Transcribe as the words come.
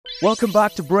Welcome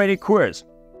back to Brady Quiz.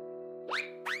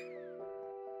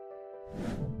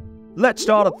 Let's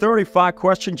start a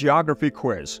 35-question geography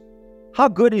quiz. How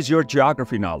good is your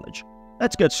geography knowledge?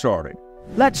 Let's get started.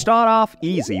 Let's start off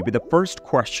easy with the first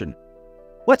question.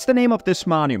 What's the name of this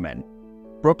monument?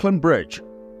 Brooklyn Bridge,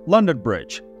 London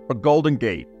Bridge, or Golden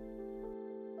Gate?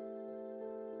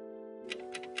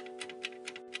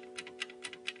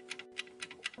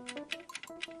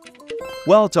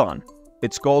 Well done.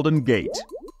 It's Golden Gate.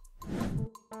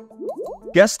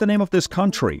 Guess the name of this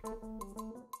country.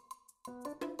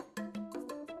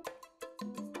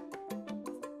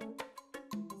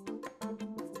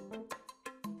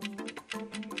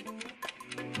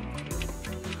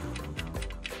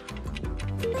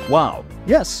 Wow,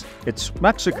 yes, it's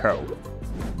Mexico.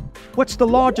 What's the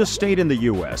largest state in the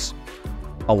US?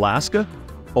 Alaska,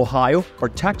 Ohio, or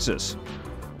Texas?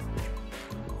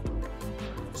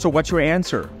 So what's your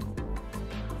answer?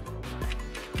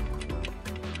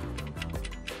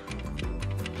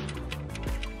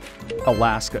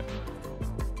 Alaska.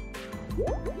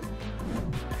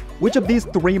 Which of these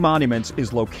three monuments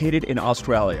is located in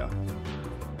Australia?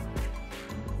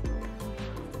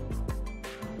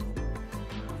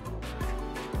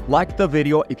 Like the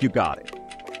video if you got it.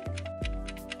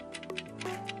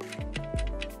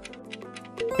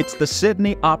 It's the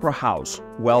Sydney Opera House.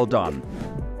 Well done.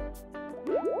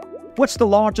 What's the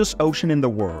largest ocean in the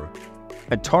world?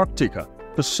 Antarctica,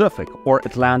 Pacific, or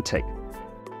Atlantic?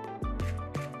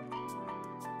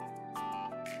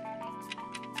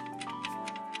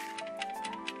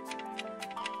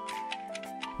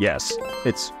 Yes,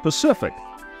 it's Pacific.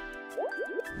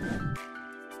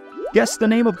 Guess the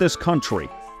name of this country.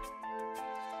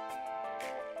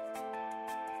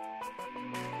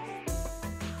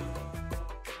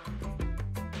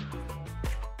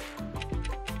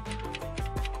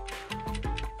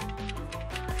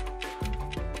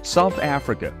 South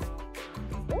Africa.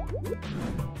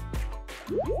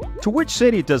 To which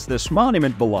city does this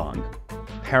monument belong?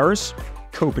 Paris,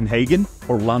 Copenhagen,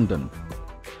 or London?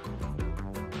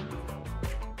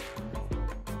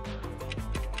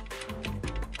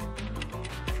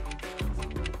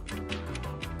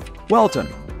 Well done.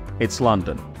 It's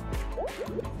London.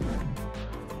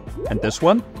 And this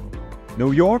one?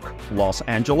 New York, Los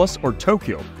Angeles, or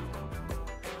Tokyo?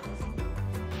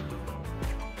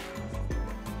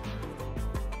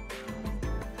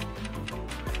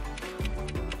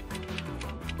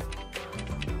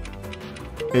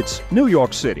 It's New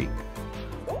York City.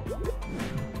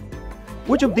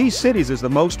 Which of these cities is the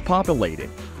most populated?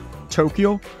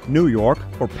 Tokyo, New York,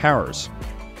 or Paris?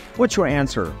 What's your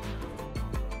answer?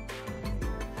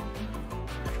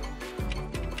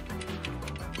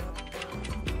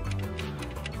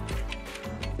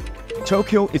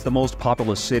 Tokyo is the most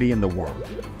populous city in the world.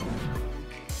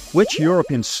 Which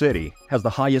European city has the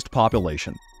highest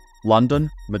population?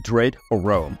 London, Madrid, or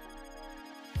Rome?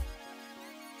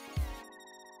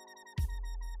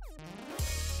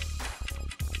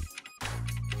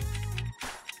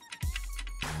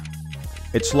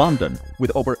 It's London,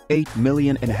 with over 8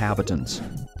 million inhabitants.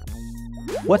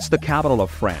 What's the capital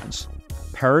of France?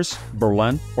 Paris,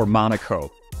 Berlin, or Monaco?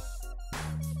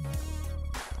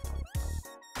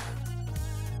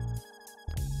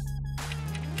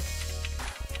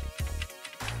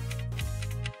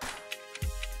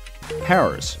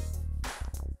 Paris.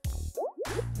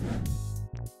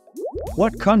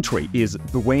 What country is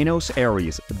Buenos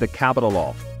Aires the capital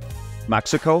of?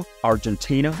 Mexico,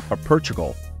 Argentina, or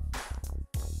Portugal?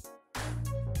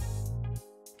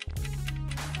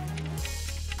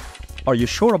 Are you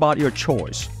sure about your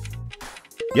choice?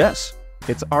 Yes,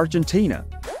 it's Argentina.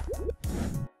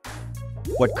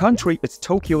 What country is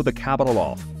Tokyo the capital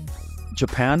of?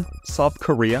 Japan, South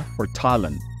Korea, or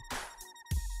Thailand?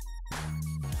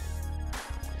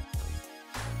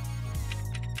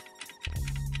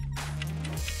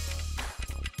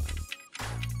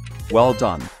 Well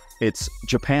done. It's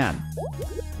Japan.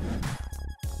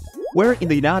 Where in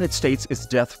the United States is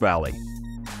Death Valley?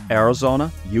 Arizona,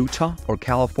 Utah, or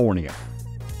California?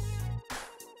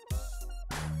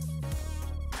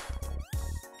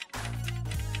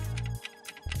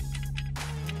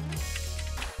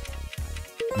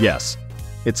 Yes,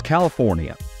 it's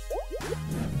California.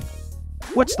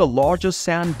 What's the largest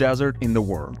sand desert in the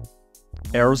world?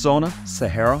 Arizona,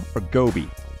 Sahara, or Gobi?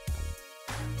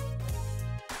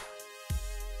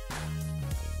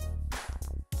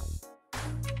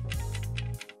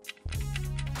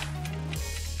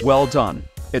 Well done.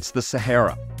 It's the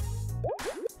Sahara.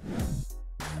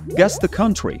 Guess the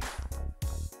country.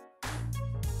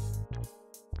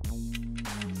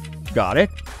 Got it?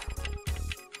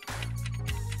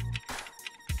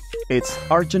 It's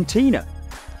Argentina.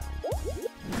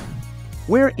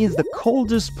 Where is the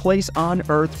coldest place on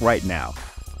Earth right now?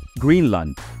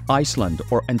 Greenland, Iceland,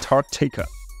 or Antarctica?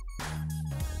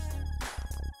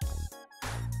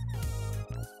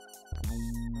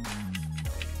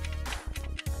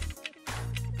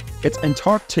 It's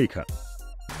Antarctica.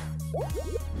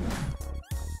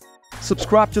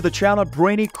 Subscribe to the channel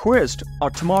Brainy Quiz, or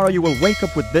tomorrow you will wake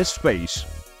up with this face.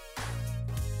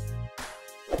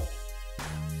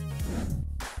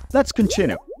 Let's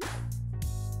continue.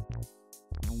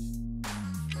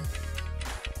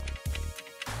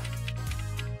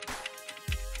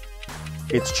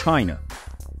 It's China.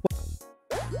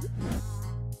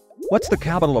 What's the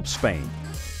capital of Spain?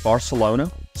 Barcelona,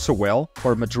 Seville,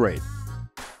 or Madrid?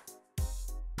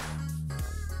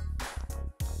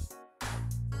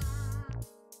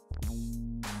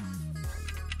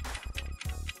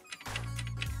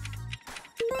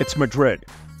 It's Madrid.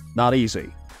 Not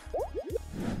easy.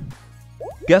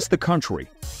 Guess the country.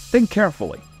 Think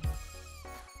carefully.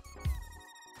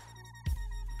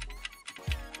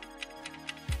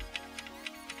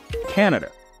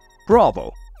 Canada.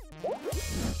 Bravo.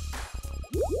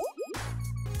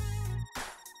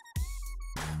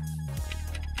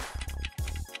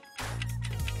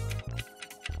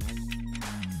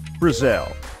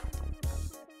 Brazil.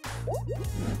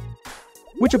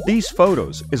 Which of these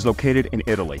photos is located in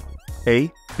Italy?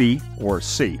 A, B, or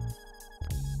C?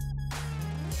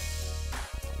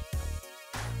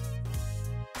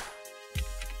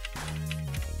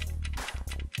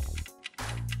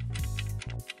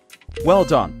 Well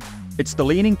done. It's the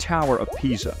Leaning Tower of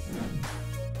Pisa.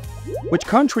 Which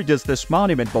country does this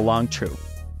monument belong to?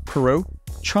 Peru,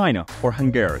 China, or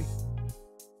Hungary?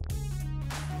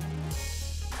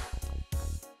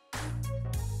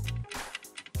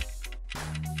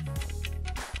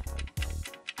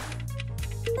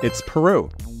 It's Peru.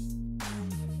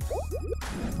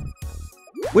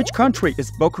 Which country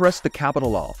is Bucharest the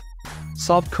capital of?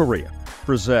 South Korea,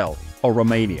 Brazil, or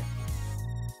Romania?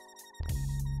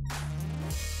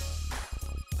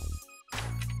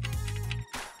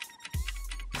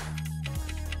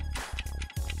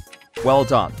 Well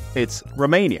done. It's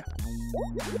Romania.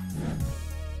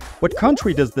 What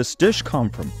country does this dish come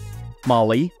from?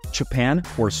 Mali, Japan,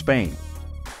 or Spain?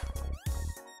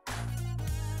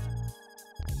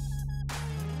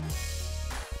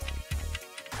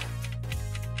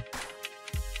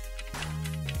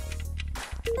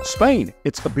 Spain.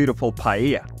 It's a beautiful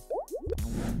paella.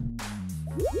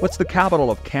 What's the capital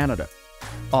of Canada?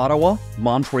 Ottawa,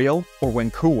 Montreal, or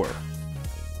Vancouver?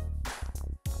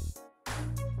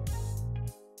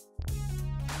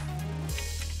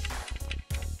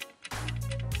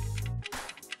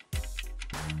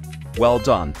 Well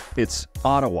done. It's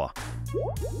Ottawa.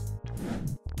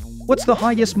 What's the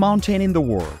highest mountain in the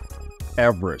world?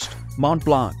 Everest, Mont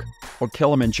Blanc, or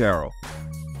Kilimanjaro?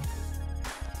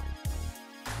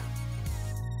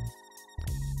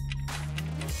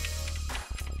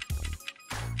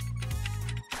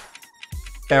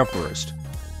 Everest.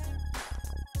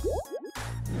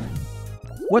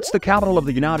 What's the capital of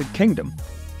the United Kingdom?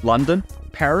 London,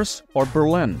 Paris, or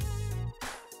Berlin?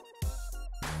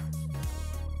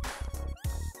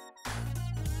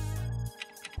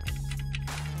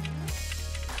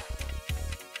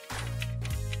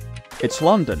 It's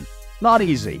London. Not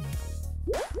easy.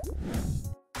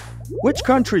 Which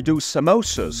country do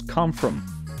samosas come from?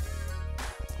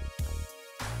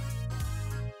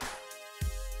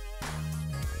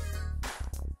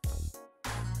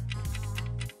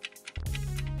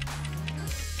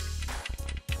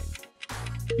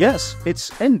 Yes,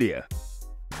 it's India.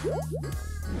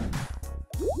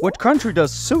 What country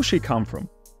does sushi come from?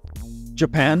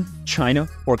 Japan, China,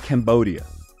 or Cambodia?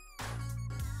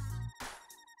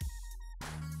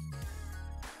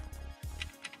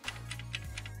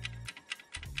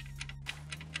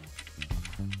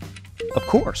 Of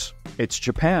course, it's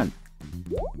Japan.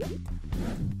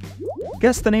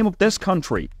 Guess the name of this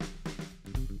country.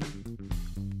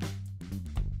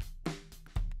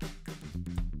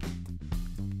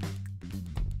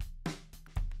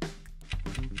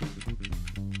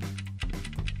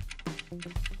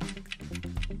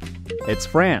 It's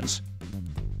France.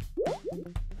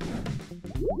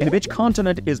 In which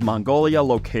continent is Mongolia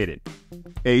located?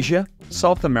 Asia,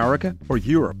 South America, or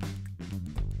Europe?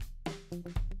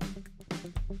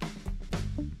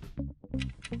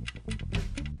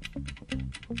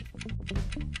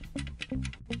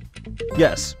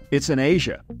 Yes, it's in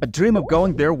Asia. I dream of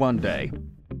going there one day.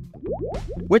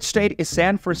 Which state is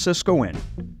San Francisco in?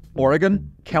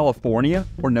 Oregon, California,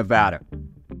 or Nevada?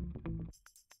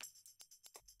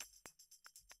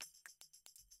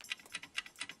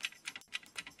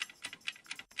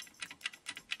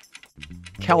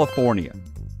 California.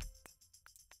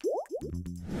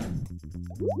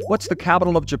 What's the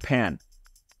capital of Japan?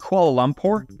 Kuala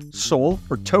Lumpur, Seoul,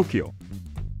 or Tokyo?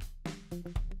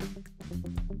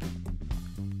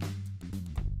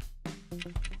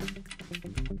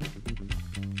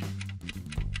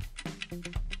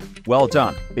 Well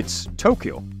done, it's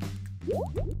Tokyo.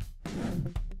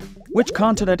 Which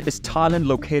continent is Thailand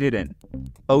located in?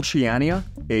 Oceania,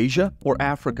 Asia, or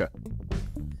Africa?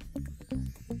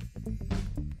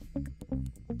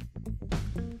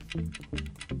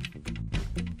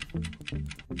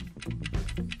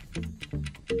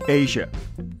 Asia.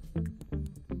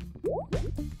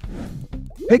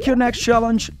 Pick your next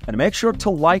challenge and make sure to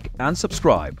like and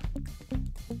subscribe.